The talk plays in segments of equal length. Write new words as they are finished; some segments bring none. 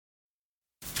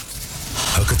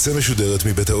הקצה משודרת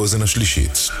מבית האוזן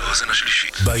השלישית.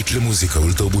 בית למוזיקה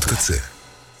ולתרבות קצה.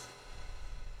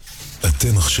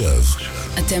 אתם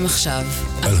עכשיו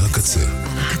על הקצה.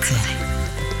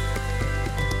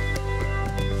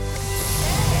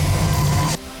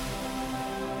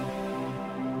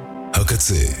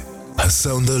 הקצה,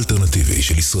 הסאונד האלטרנטיבי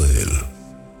של ישראל.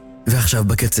 ועכשיו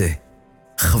בקצה,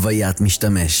 חוויית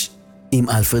משתמש עם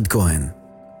אלפרד כהן.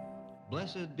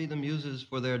 Blessed be the muses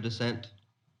for their descent,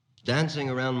 dancing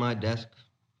around my desk,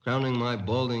 crowning my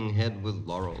balding head with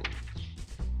laurel.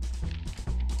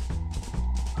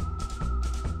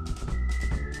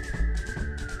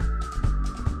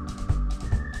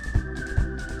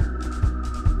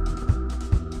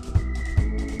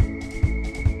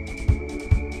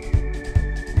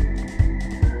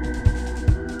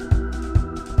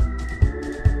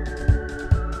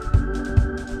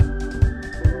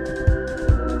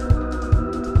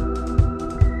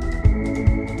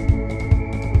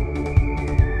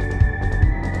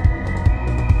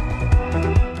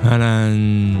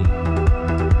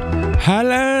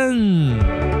 הלן,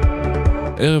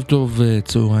 ערב טוב,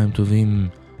 צהריים טובים,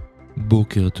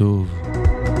 בוקר טוב.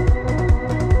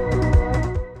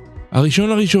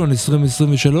 הראשון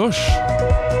 2023,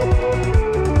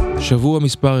 שבוע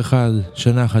מספר 1,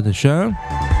 שנה חדשה.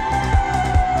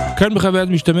 כאן בחוויית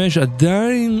משתמש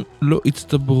עדיין לא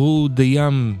הצטברו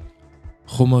דים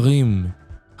חומרים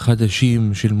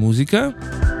חדשים של מוזיקה,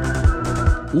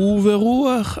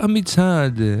 וברוח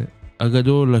המצעד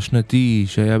הגדול השנתי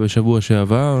שהיה בשבוע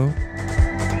שעבר,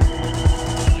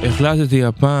 החלטתי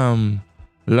הפעם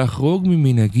לחרוג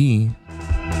ממנהגי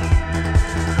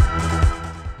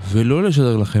ולא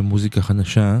לשדר לכם מוזיקה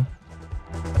חדשה,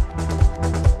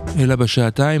 אלא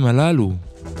בשעתיים הללו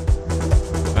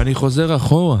אני חוזר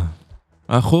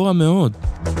אחורה מאוד,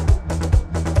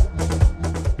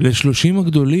 ל30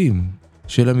 הגדולים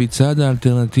של המצעד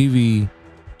האלטרנטיבי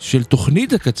של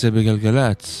תוכנית הקצה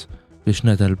בגלגלץ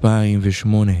בשנת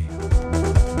 2008.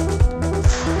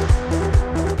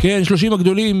 כן, 30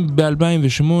 הגדולים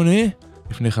ב-2008,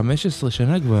 לפני 15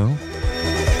 שנה כבר,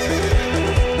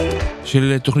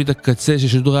 של תוכנית הקצה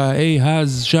ששודרה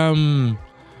אז שם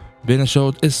בין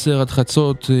השעות 10 עד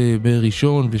חצות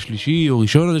בראשון ושלישי, או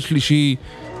ראשון עד שלישי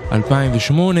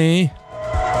 2008.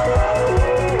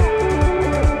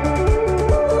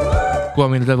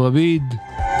 כואמי נדב רביד.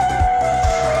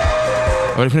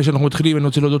 אבל לפני שאנחנו מתחילים, אני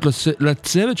רוצה להודות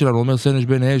לצוות שלנו, עומר סנש,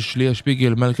 בן אש, ליה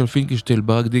שפיגל, מלכה פינקשטל,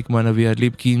 ברק דיקמן, אביעד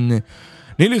ליפקין,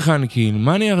 נילי חנקין,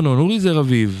 מני ארנון, אורי זר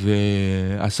אביב,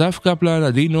 אסף קפלן,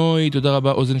 עדי נוי, תודה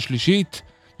רבה אוזן שלישית,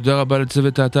 תודה רבה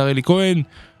לצוות האתר אלי כהן,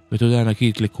 ותודה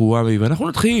ענקית לקוואמי. ואנחנו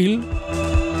נתחיל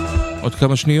עוד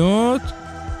כמה שניות.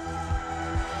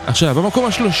 עכשיו, במקום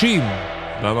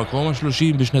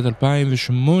ה-30 בשנת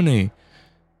 2008,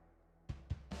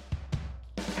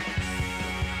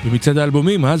 במצעד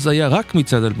האלבומים, אז היה רק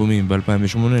מצעד האלבומים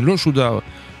ב-2008, לא שודר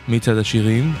מצעד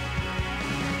השירים.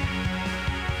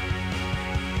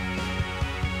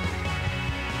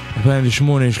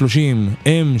 ב-2008, 30, M83,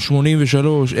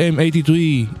 M83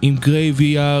 עם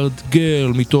Graveyard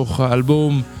Girl מתוך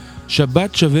האלבום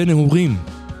שבת שווה נעורים,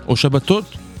 או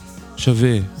שבתות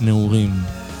שווה נעורים.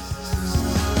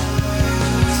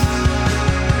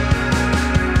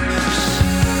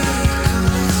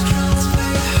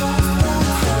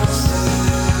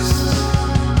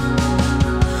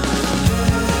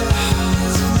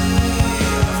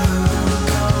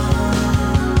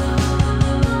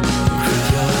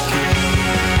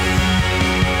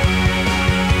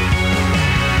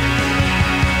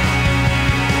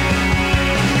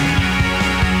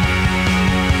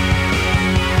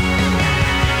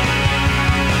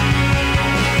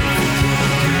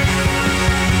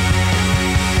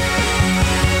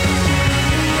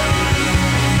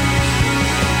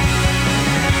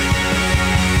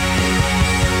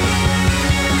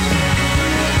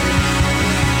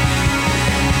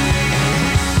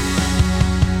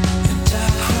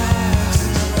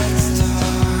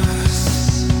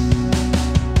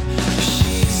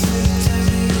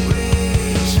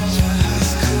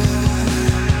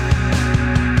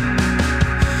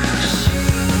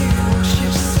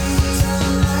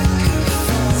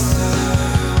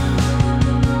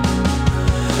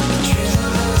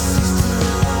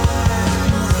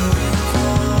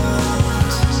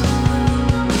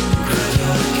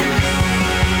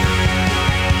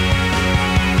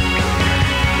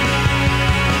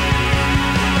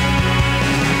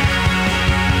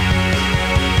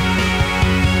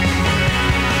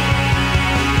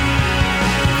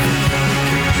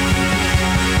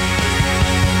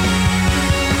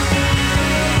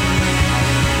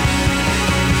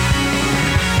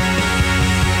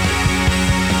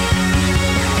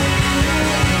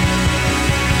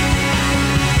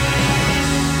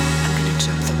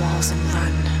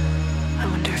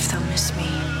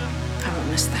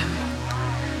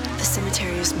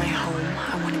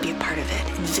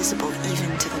 invisible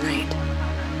even to the night.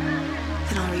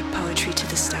 Then I'll read poetry to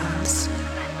the stones.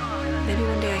 Maybe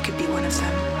one day I could be one of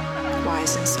them,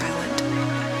 wise and silent,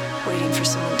 waiting for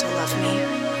someone to love me,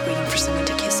 waiting for someone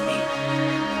to kiss me.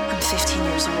 I'm 15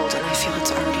 years old and I feel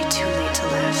it's already too late to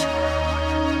live.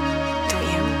 Don't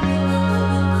you?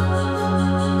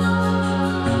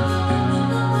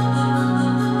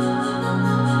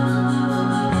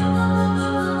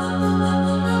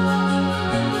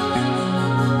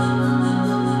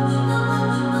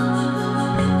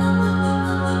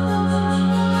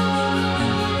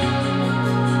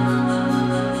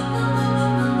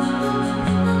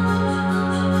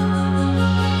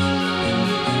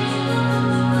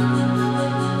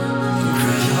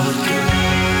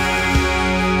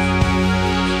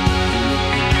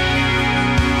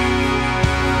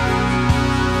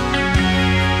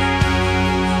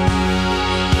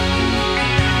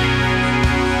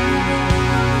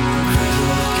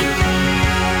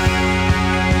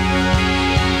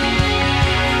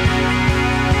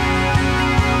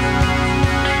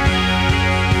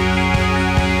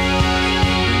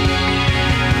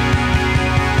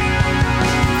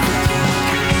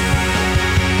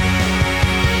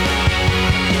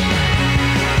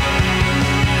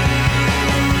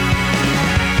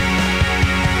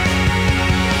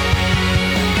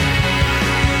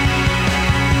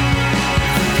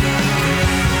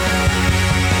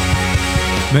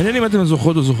 מעניין אם אתם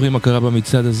זוכרות או זוכרים מה קרה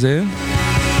במצעד הזה.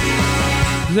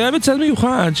 זה היה מצעד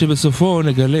מיוחד שבסופו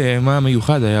נגלה מה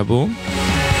המיוחד היה בו.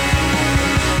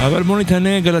 אבל בואו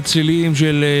נתענג על הצלילים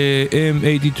של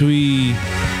M83,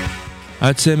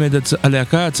 הצמד,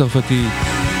 הלהקה הצרפתית,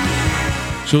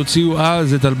 שהוציאו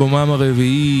אז את אלבומם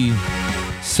הרביעי,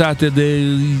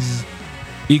 Saturdays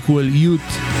Equal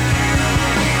Youth,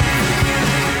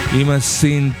 עם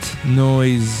הסינט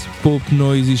נויז, פופ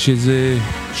נויזי שזה,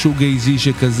 שוגייזי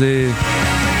שכזה.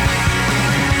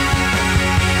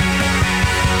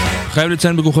 חייב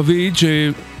לציין בכוכבית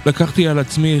שלקחתי על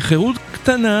עצמי חירות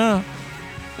קטנה.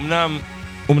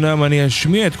 אמנם אני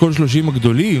אשמיע את כל 30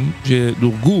 הגדולים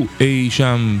שדורגו אי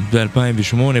שם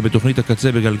ב-2008 בתוכנית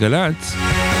הקצה בגלגלץ.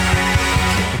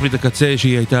 תוכנית הקצה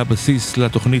שהיא הייתה הבסיס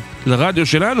לתוכנית, לרדיו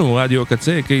שלנו, רדיו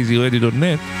הקצה,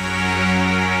 kzradio.net.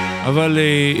 אבל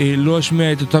לא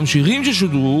אשמיע את אותם שירים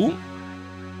ששודרו,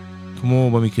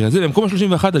 כמו במקרה הזה. במקום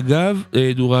ה-31 אגב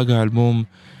דורג האלבום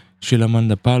של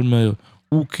אמנדה פלמר,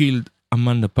 הוא קילד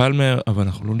אמנדה פלמר, אבל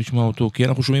אנחנו לא נשמע אותו כי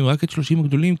אנחנו שומעים רק את 30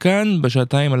 הגדולים כאן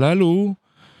בשעתיים הללו,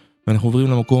 ואנחנו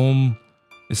עוברים למקום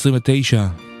 29.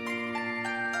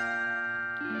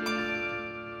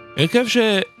 הרכב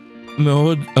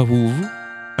שמאוד אהוב,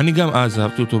 אני גם אז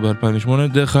אהבתי אותו ב-2008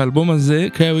 דרך האלבום הזה,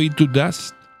 Carry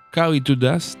to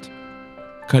Dust,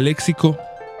 קלקסיקו.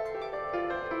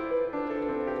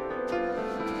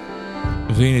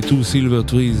 והנה Two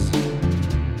Silver Trees.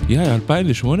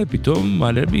 2008 פתאום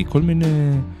מעלה בי כל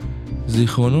מיני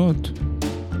זיכרונות,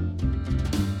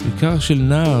 בעיקר של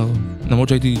נער, למרות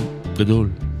שהייתי גדול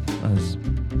אז.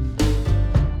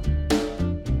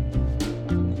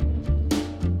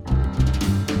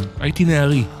 הייתי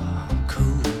נערי.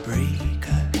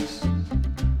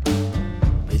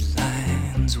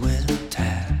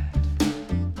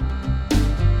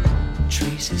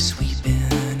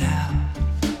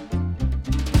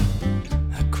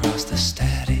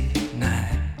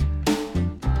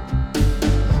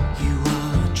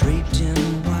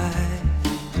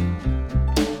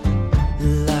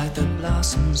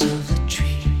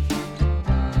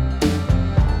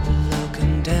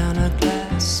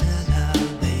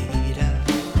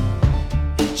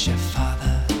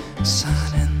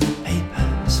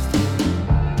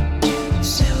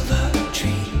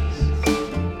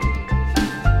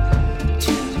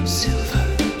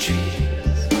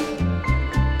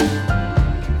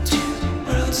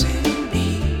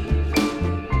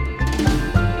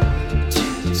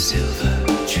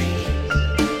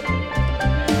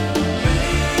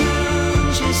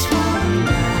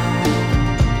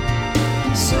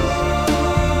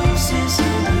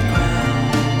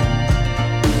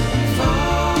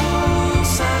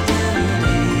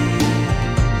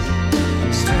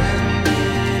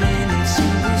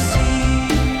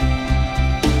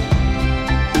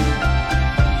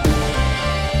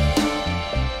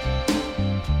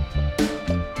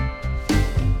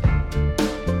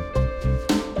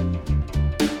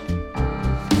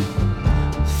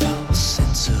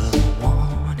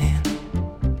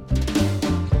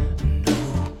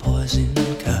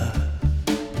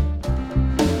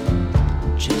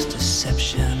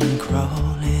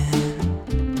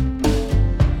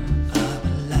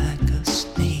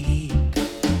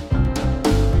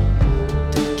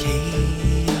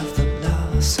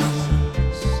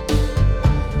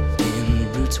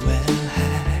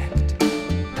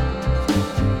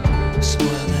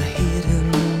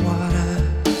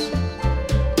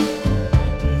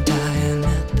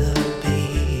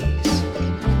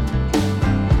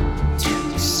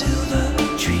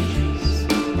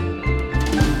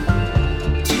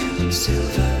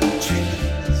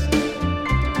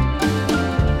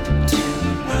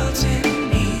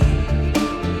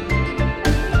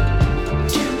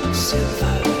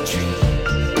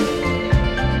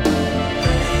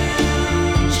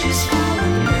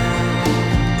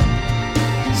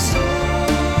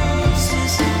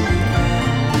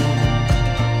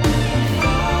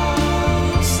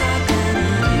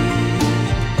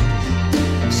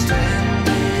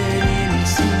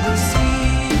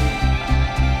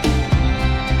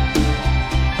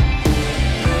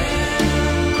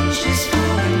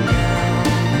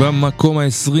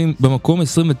 במקום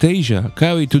 29,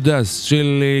 Carry to Dust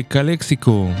של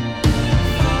קלקסיקו.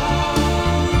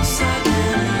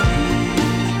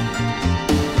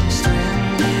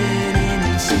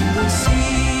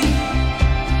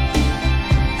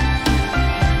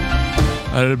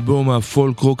 אלבום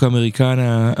הפולק רוק האמריקן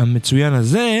המצוין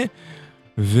הזה.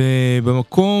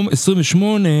 ובמקום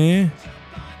 28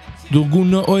 דורגו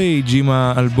No Age עם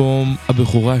האלבום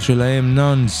הבכורה שלהם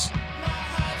Nuns.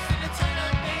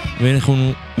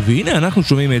 והנה אנחנו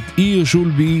שומעים את Here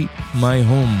Should Be My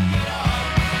Home.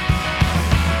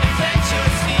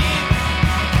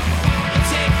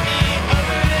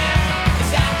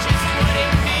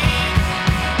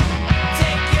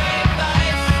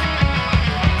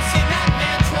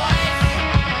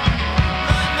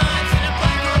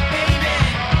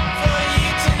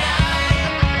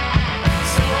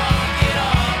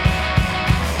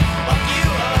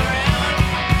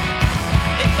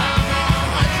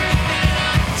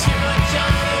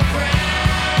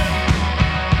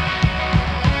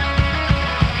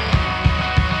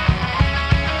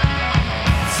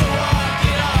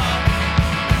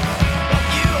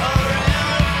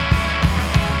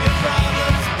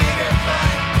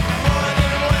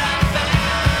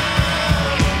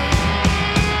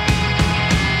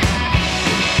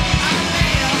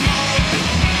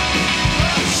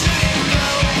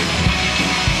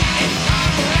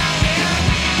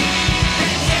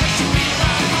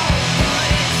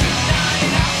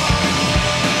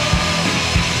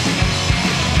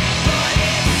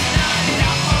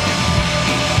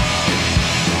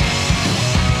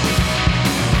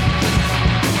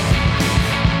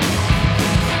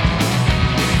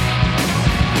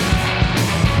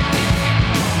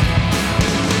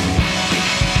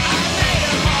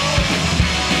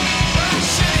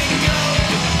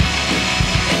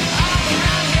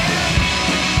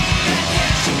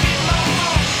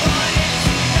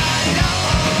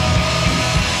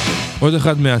 עוד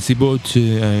אחת מהסיבות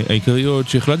העיקריות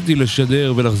שהחלטתי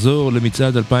לשדר ולחזור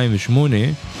למצעד 2008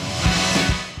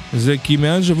 זה כי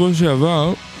מאז שבוע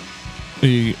שעבר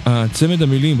הצמד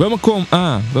המילים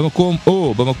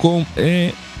במקום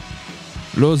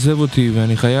לא עוזב אותי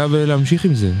ואני חייב להמשיך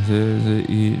עם זה, זה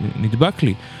נדבק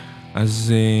לי.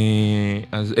 אז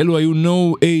אלו היו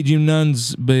No Age עם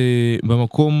Nuns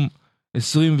במקום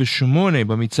 28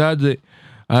 במצעד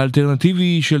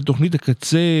האלטרנטיבי של תוכנית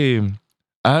הקצה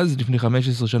אז לפני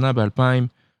 15 שנה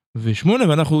ב-2008,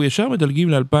 ואנחנו ישר מדלגים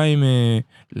ל-2000,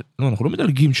 לא, אנחנו לא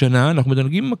מדלגים שנה, אנחנו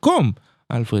מדלגים מקום,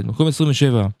 אלפרד, מקום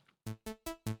 27.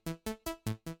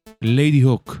 ליידי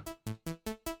הוק.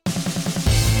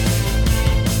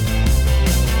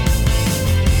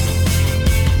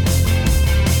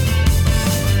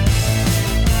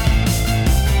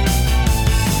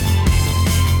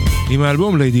 עם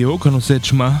האלבום ליידי הוק, הנושא את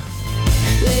שמה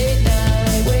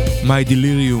My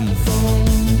Delirium.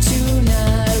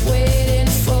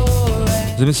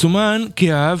 זה מסומן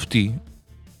כי אהבתי.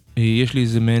 יש לי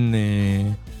איזה מעין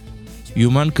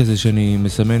יומן כזה שאני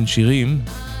מסמן שירים.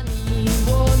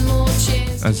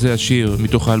 אז זה השיר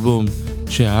מתוך האלבום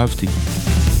שאהבתי.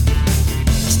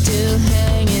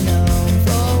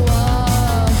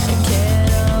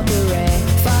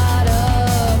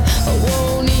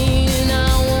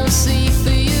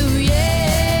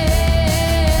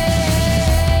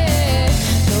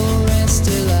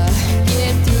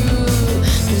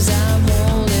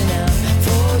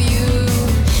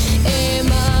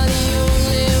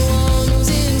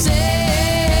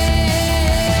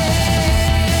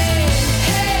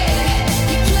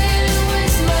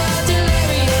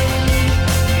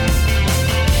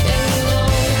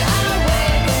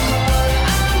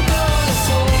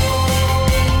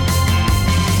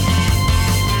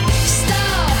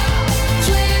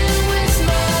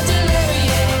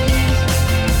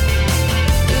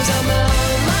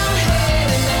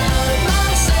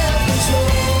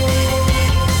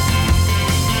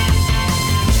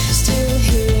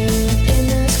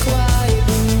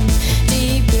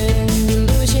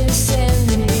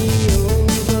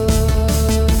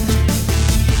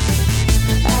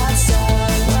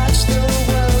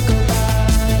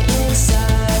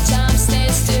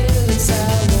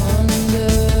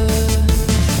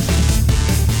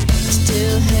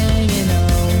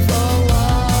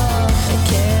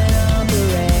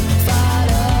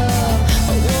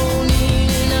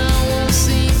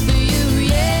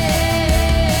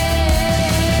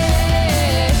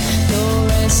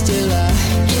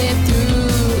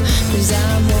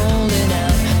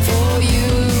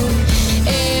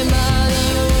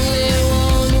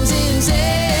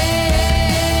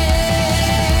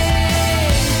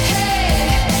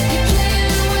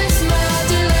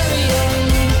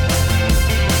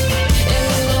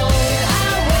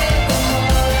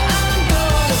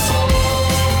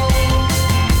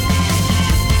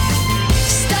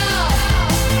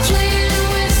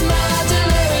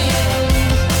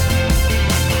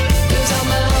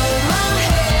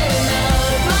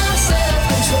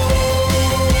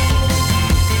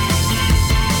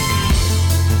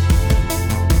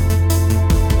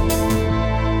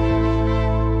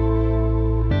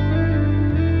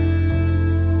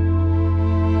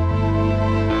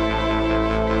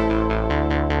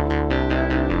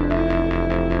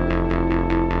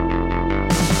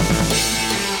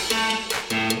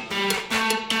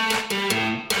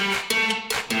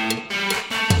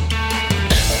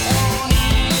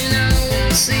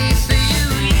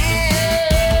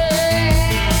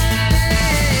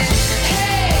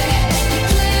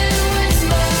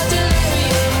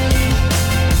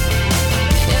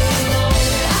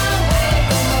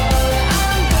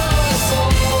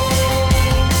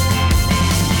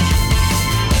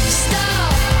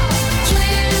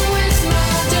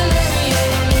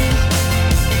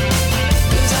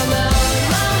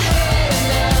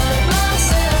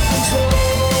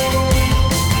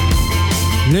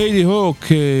 היידי הוק,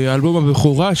 אלבום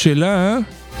הבכורה שלה,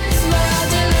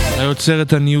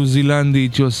 היוצרת הניו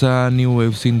זילנדית שעושה ניו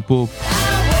וייב סין פופ.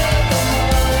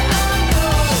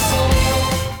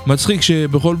 מצחיק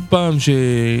שבכל פעם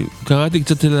שקראתי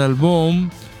קצת על האלבום,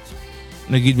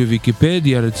 נגיד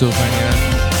בוויקיפדיה לצורך העניין,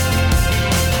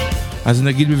 אז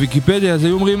נגיד בוויקיפדיה, אז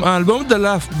היו אומרים, האלבום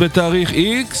דלף בתאריך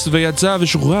X ויצא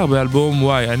ושוחרר באלבום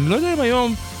Y. אני לא יודע אם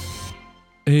היום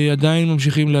עדיין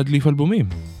ממשיכים להדליף אלבומים.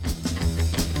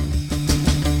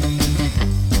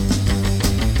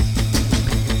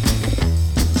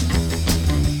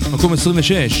 מקום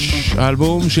 26,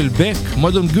 האלבום של בק,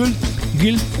 מודרן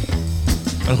גילט.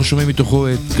 אנחנו שומעים מתוכו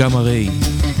את גאמה ריי.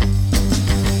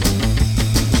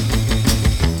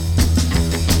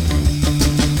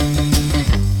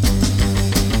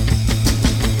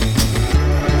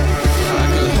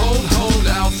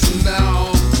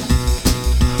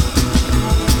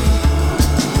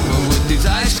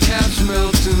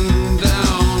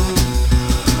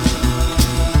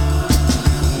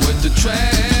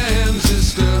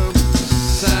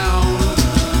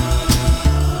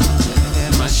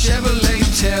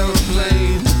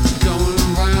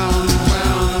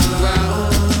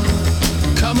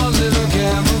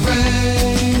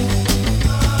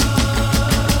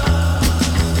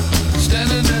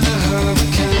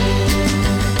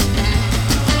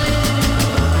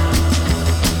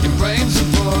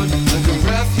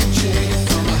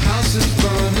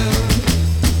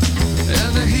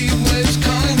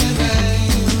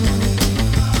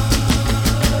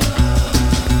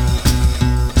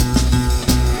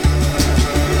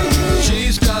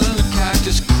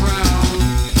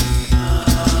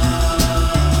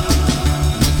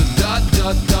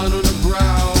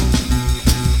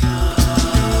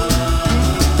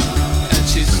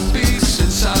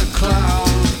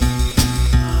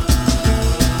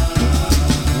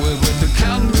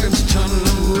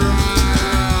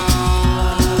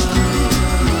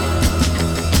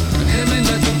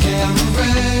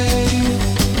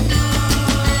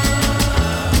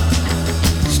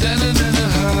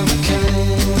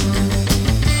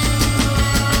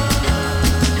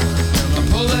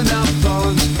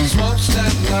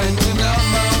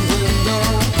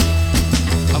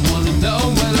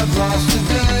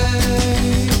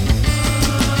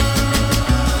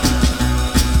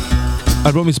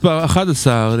 אלבום מספר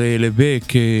 11 לבק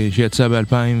שיצא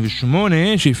ב-2008,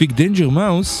 שהפיק דנג'ר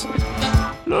מאוס.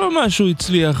 לא משהו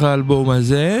הצליח האלבום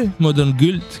הזה, מודרן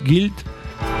גילט.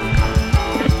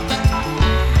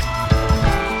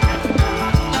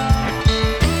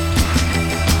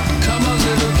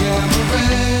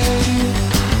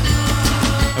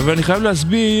 אבל אני חייב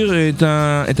להסביר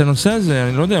את הנושא הזה.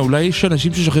 אני לא יודע, אולי יש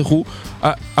אנשים ששכחו,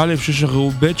 א'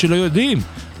 ששכחו, ב' שלא יודעים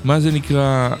מה זה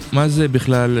נקרא, מה זה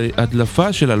בכלל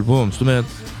הדלפה של אלבום. זאת אומרת,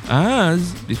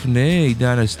 אז לפני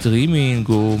עידן הסטרימינג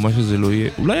או מה שזה לא יהיה,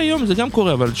 אולי היום זה גם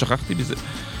קורה, אבל שכחתי בזה.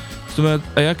 זאת אומרת,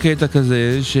 היה קטע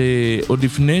כזה שעוד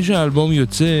לפני שהאלבום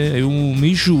יוצא, היו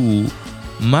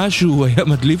משהו היה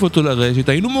מדליף אותו לרשת,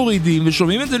 היינו מורידים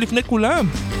ושומעים את זה לפני כולם.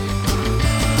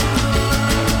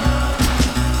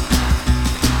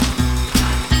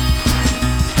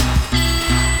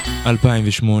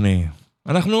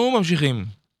 אנחנו ממשיכים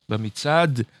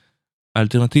במצעד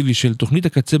האלטרנטיבי של תוכנית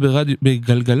הקצה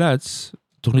בגלגלץ.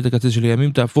 תוכנית הקצה של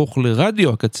הימים תהפוך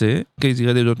לרדיו הקצה,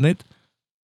 kzradio.net.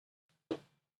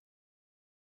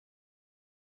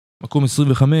 מקום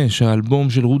 25, האלבום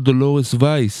של רות דולורס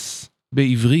וייס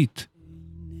בעברית.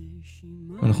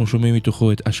 אנחנו שומעים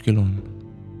מתוכו את אשקלון.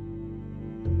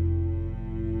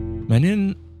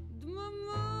 מעניין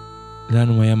לאן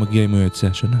הוא היה מגיע אם הוא יוצא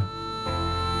השנה.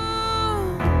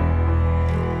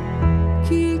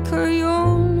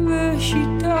 קיקיון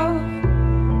ושיטה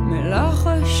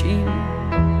מלחשים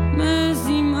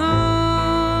מזימה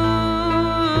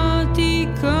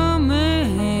עתיקה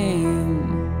מהם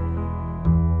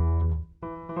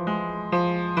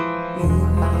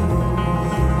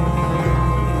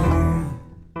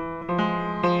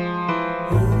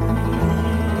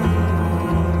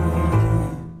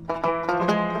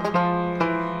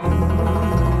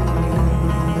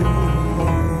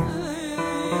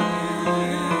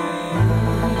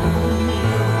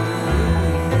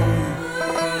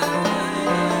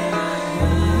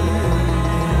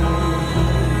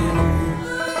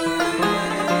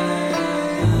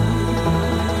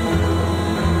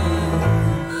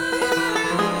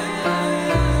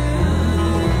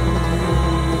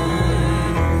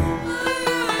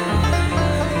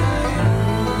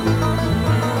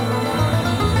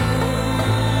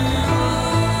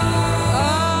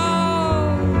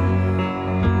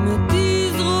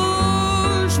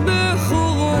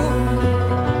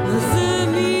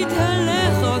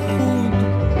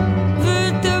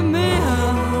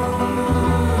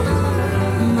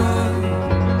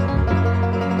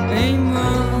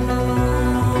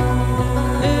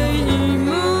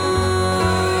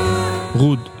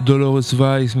רוד דולורס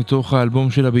וייס מתוך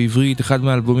האלבום שלה בעברית, אחד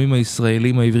מהאלבומים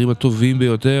הישראלים העבריים הטובים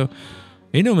ביותר.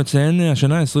 הנה הוא מציין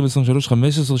השנה 2023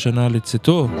 15 שנה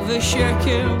לצאתו,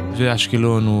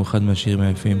 ואשקלון הוא אחד מהשירים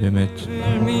היפים באמת.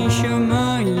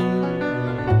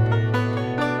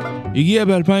 הגיע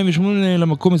ב-2008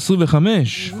 למקום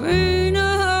 25.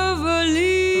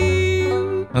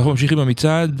 אנחנו ממשיכים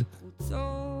במצעד,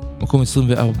 מקום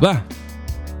 24,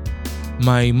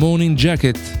 My Morning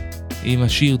Jacket עם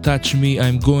השיר Touch Me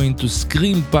I'm Going to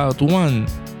Scream Part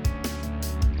 1.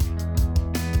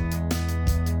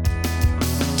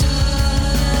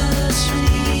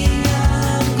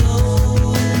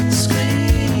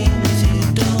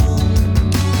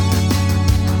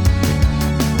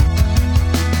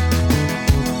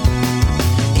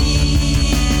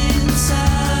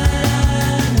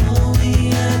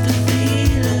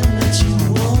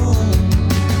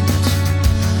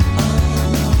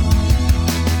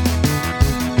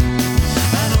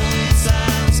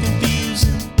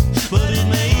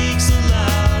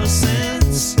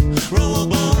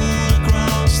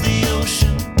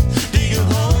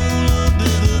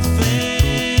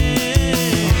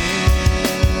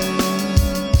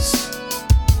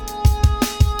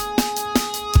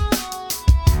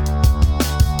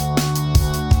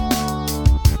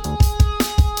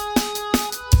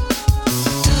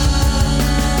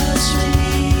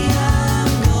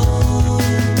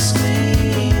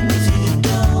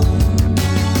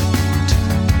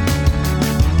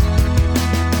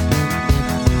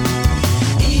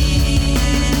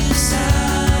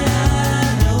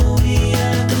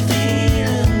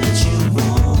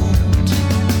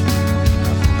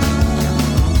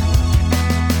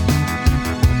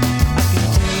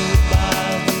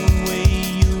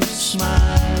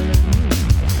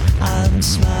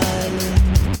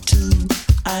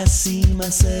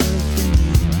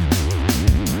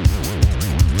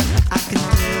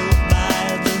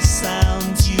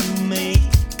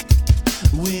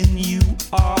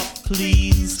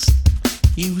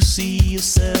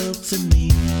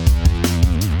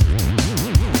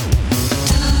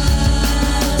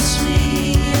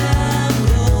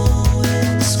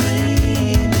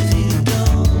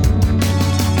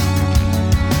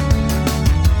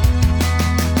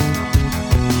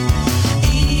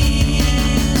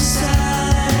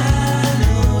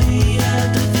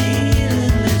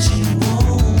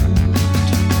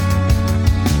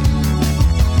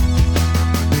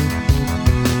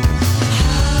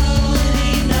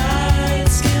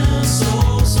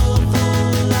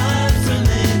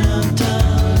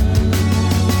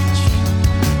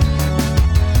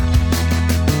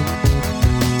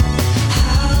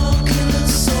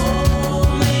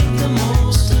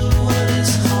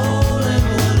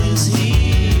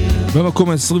 במקום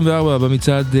ה-24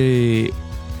 במצעד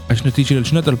השנתי של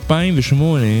שנת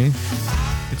 2008,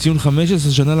 לציון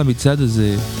 15 שנה למצעד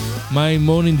הזה, My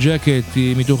Morning Jacket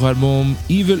מתוך האלבום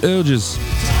Evil Urges.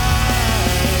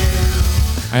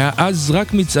 היה אז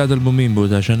רק מצעד אלבומים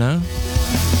באותה שנה,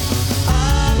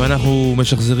 ואנחנו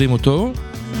משחזרים אותו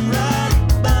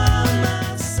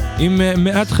עם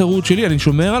מעט חירות שלי. אני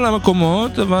שומר על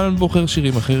המקומות אבל בוחר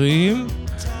שירים אחרים.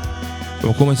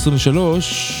 במקום ה-23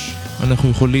 אנחנו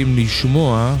יכולים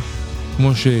לשמוע,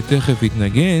 כמו שתכף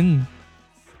יתנגן,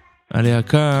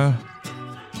 הלהקה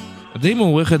די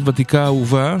מעורכת ותיקה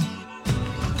אהובה,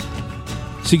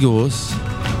 סיגרוס,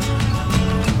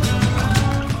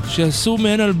 שעשו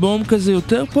מעין אלבום כזה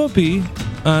יותר פופי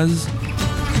אז.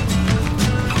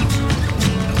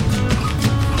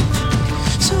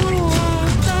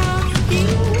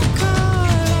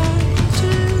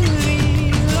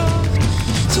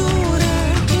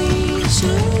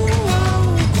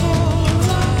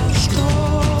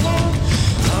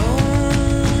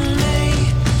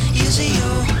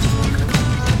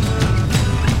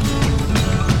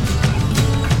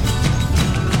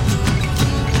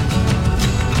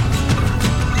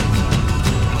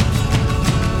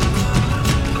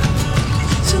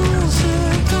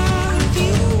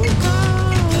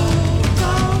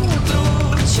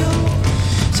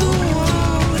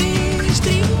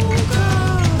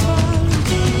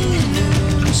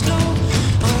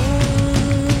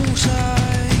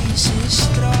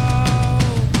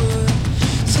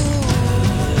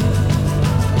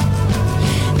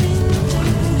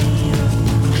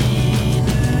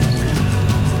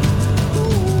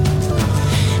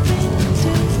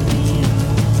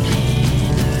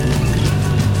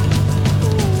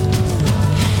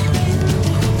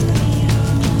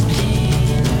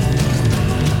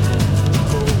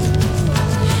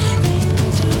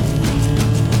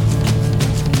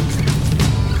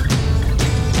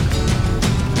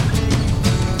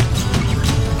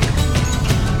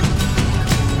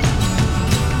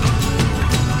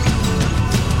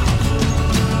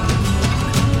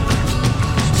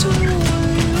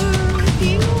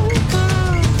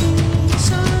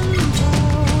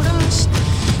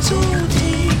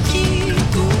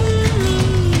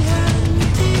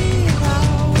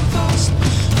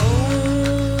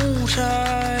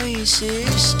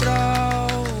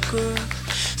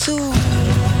 too.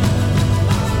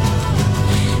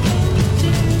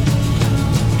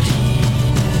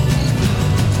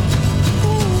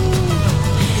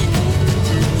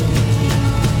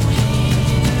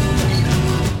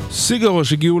 סיגרו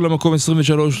שהגיעו למקום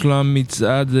 23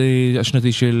 למצעד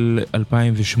השנתי של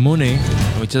 2008,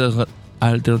 המצעד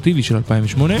האלטרנטיבי של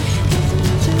 2008.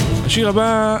 השיר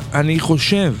הבא, אני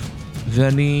חושב,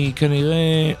 ואני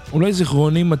כנראה, אולי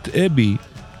זיכרוני מטעה בי,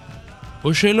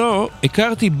 או שלא,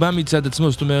 הכרתי במצעד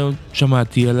עצמו, זאת אומרת,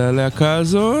 שמעתי על הלהקה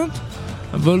הזאת,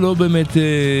 אבל לא באמת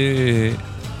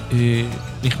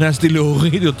נכנסתי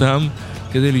להוריד אותם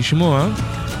כדי לשמוע,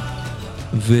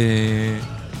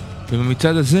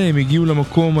 ובמצעד הזה הם הגיעו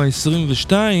למקום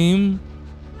ה-22,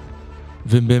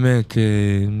 והם באמת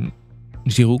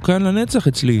נשארו כאן לנצח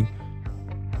אצלי.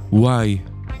 וואי,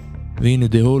 והנה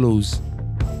The Hollows,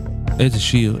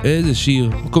 איזה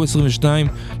שיר, מקום 22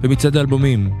 במצעד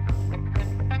האלבומים.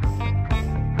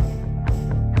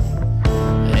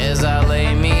 As I lay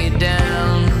me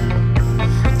down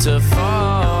to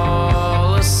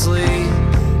fall asleep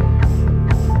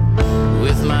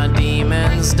with my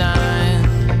demons dying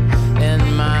and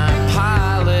my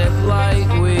pilot light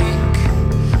weak,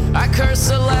 I curse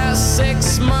the last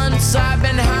 6 months I've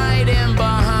been hiding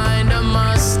behind a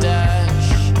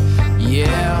mustache.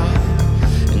 Yeah,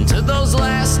 into those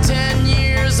last 10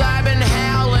 years I've been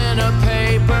howling a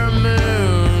paper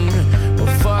moon.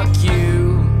 Well, fuck you.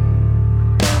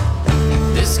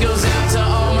 This goes out to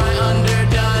all my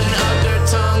underdone,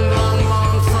 undertongue,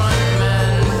 long front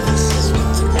men. This is what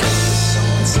the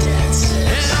someone's dead says.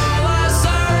 And all us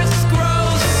earth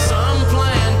grows, some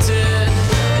planted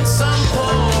and some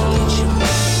pulled.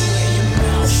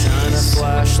 Shine a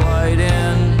flashlight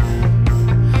in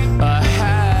a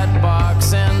hat box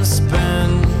and spin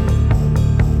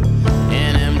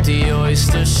an empty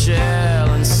oyster shell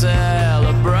and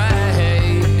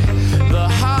celebrate the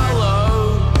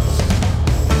hollows.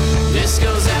 This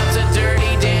goes out to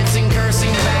dirty dancing,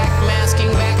 cursing back,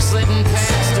 masking, backslidden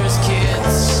pastors'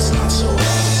 kids.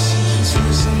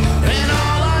 And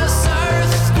all us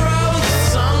earth growth,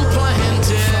 some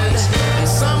planted and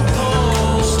some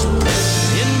pulled.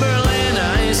 In Berlin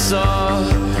I saw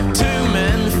 2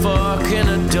 men fuck in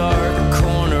a dark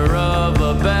corner of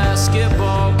a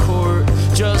basketball court.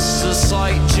 Just a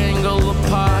slight jingle of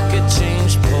pocket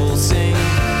change pulsing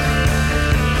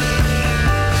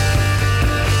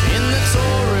in the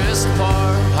tourist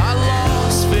part. I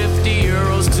lost 50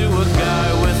 euros to a guy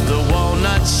with the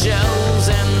walnut shells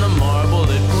and the marble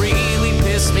that really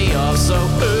pissed me off. So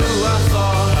ooh, I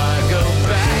thought I'd go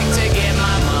back to get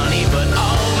my money, but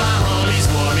all my homies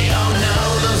warned me. Oh no,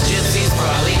 those gypsies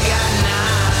probably got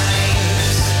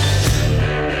knives.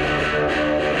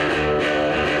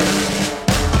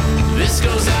 This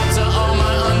goes out to all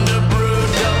my underbrewed,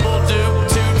 double dupe,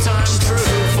 2-time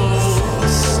true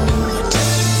fools.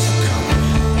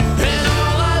 And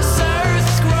all us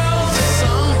earth growth,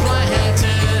 some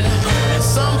planted and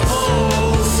some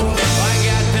pulled. I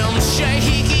got them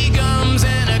shaky gums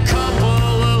and a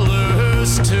couple of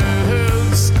loose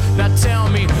toots. Now tell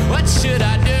me, what should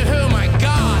I do? My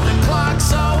God, the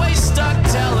clock's always stuck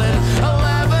telling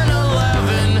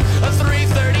 11:11,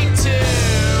 3:32.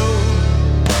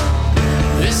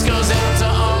 This goes out to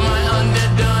all my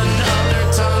underdone,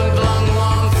 other-tongued,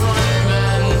 long front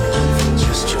men.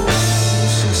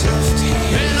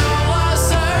 And all us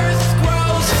earth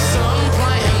grows, some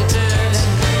planted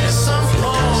and some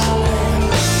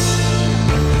pulled.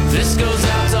 This goes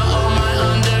out to all my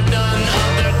underdone,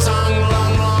 other-tongued,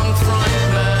 long front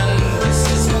men.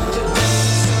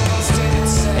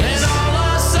 And all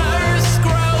us earth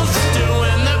grows,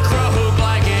 doing the croak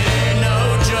like it ain't no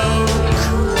joke.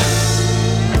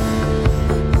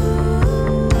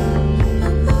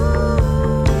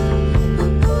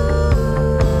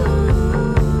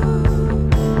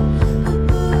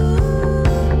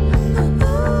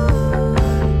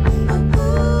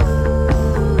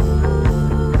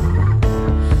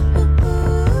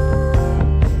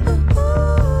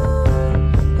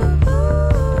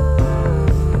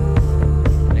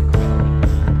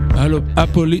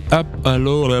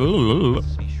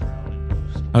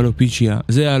 אלופיצ'יה,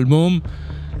 זה האלבום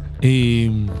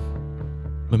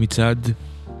במצעד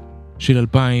של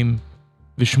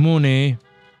 2008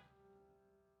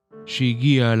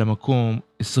 שהגיע למקום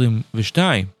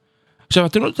 22. עכשיו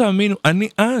אתם לא תאמינו, אני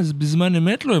אז בזמן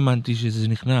אמת לא האמנתי שזה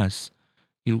נכנס,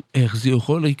 כאילו איך זה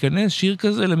יכול להיכנס שיר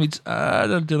כזה למצעד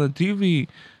אלטרנטיבי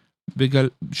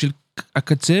של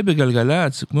הקצה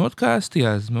בגלגלץ. מאוד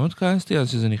כעסתי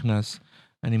אז שזה נכנס,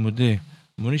 אני מודה.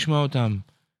 בוא נשמע אותם.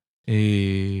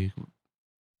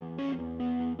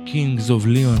 Kings of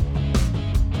Leon.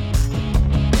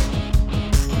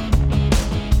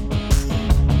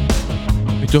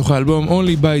 מתוך האלבום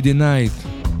Only by the Night,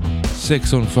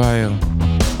 Sex on Fire.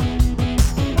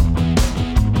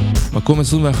 מקום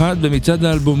 21 במצעד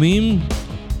האלבומים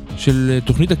של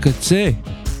תוכנית הקצה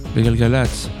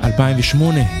בגלגלצ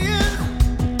 2008.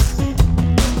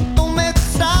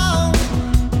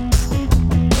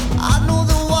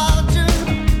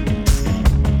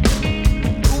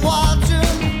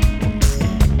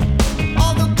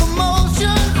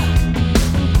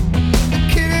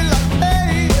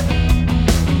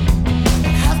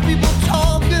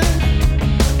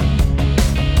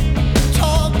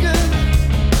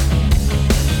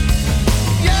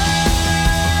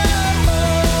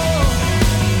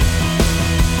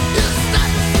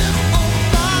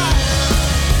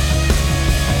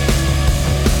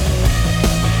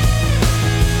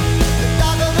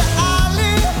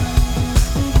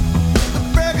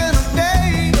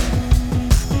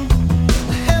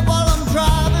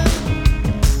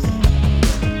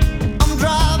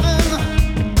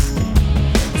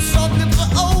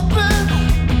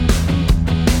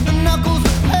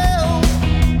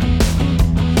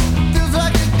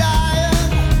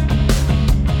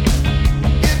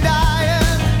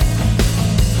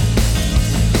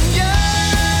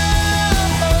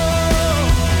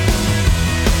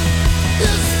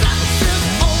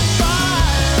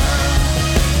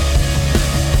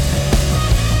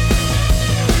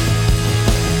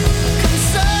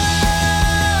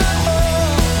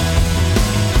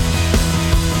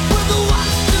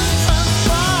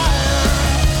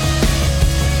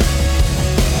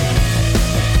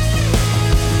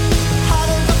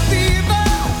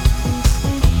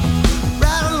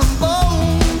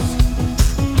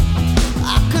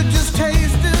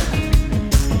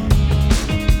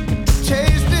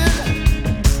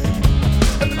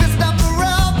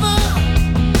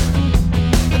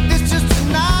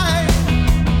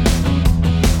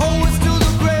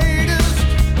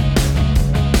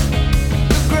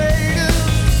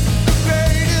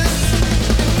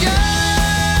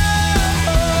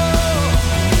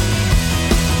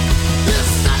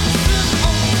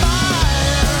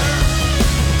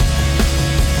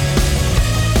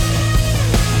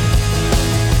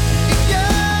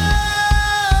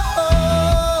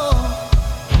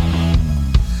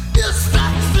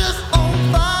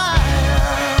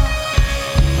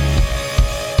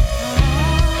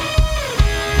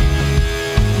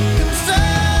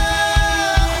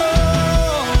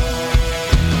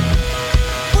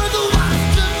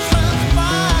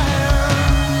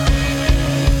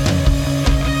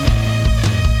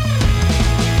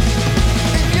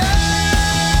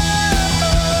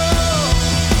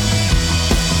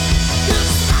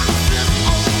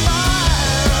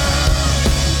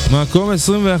 מקום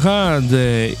 21,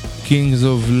 Kings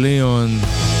of Leon,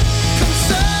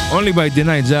 Only by the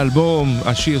Night, זה אלבום,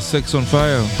 השיר Sex on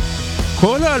Fire.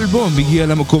 כל האלבום הגיע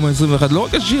למקום ה-21, לא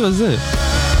רק השיר הזה.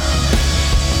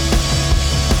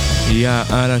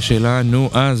 יאללה שלנו,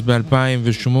 אז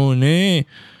ב-2008,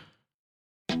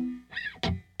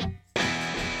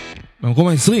 במקום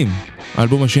ה-20,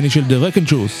 האלבום השני של The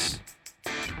Wrecking-Shoes.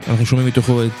 אנחנו שומעים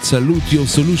מתוכו את Salute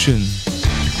Your Solution.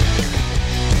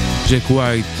 ג'ק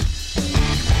ווייט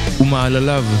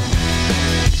ומעלליו.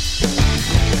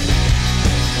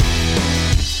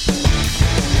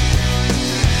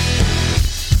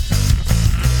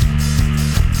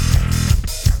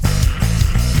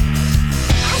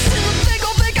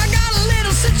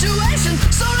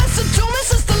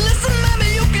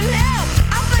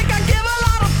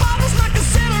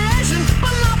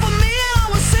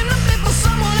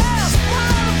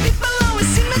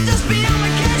 Just be on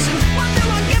vacation. What do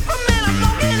I get from it? I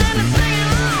don't get anything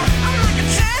at all. I'm like a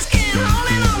trash can.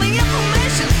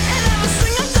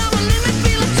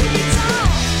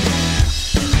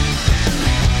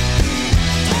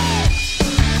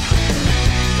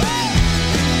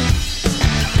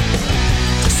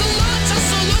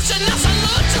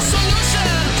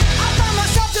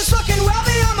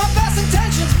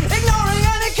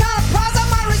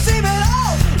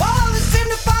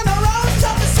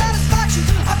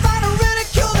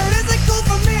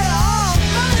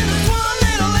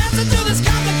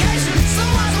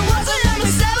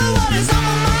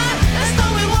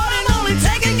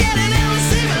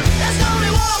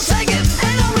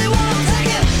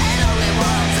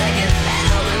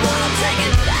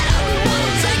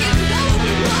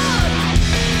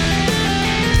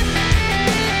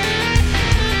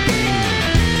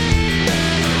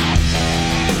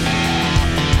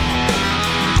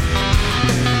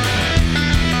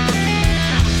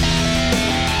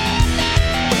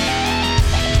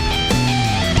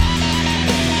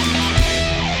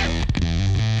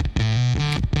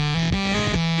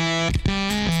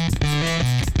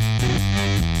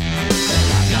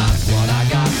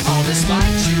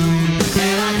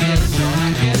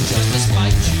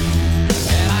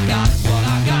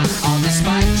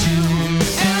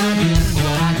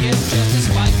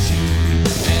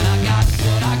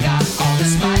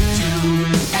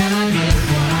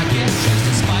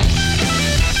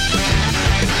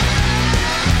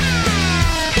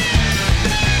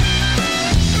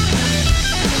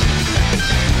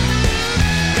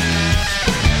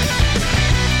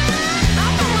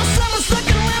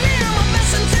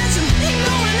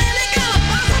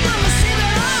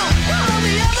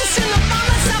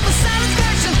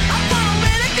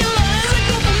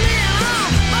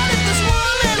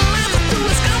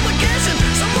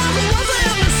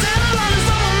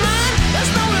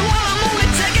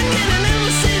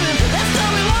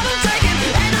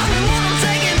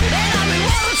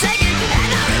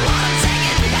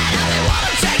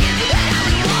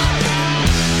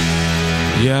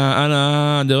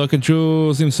 יאללה, The Rock and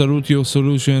Shoes עם Salute Your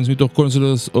Solutions מתוך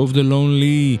Consolers of the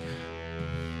Lonely.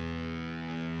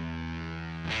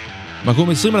 מקום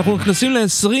 20, אנחנו נכנסים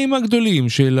ל-20 הגדולים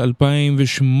של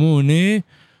 2008,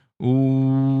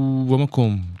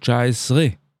 ובמקום 19,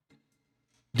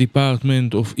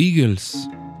 Department of Eagles.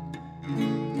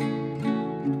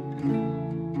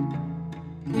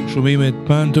 שומעים את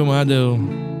Phantom Adder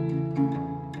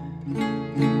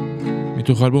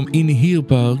מתוך האלבום In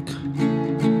Here Park.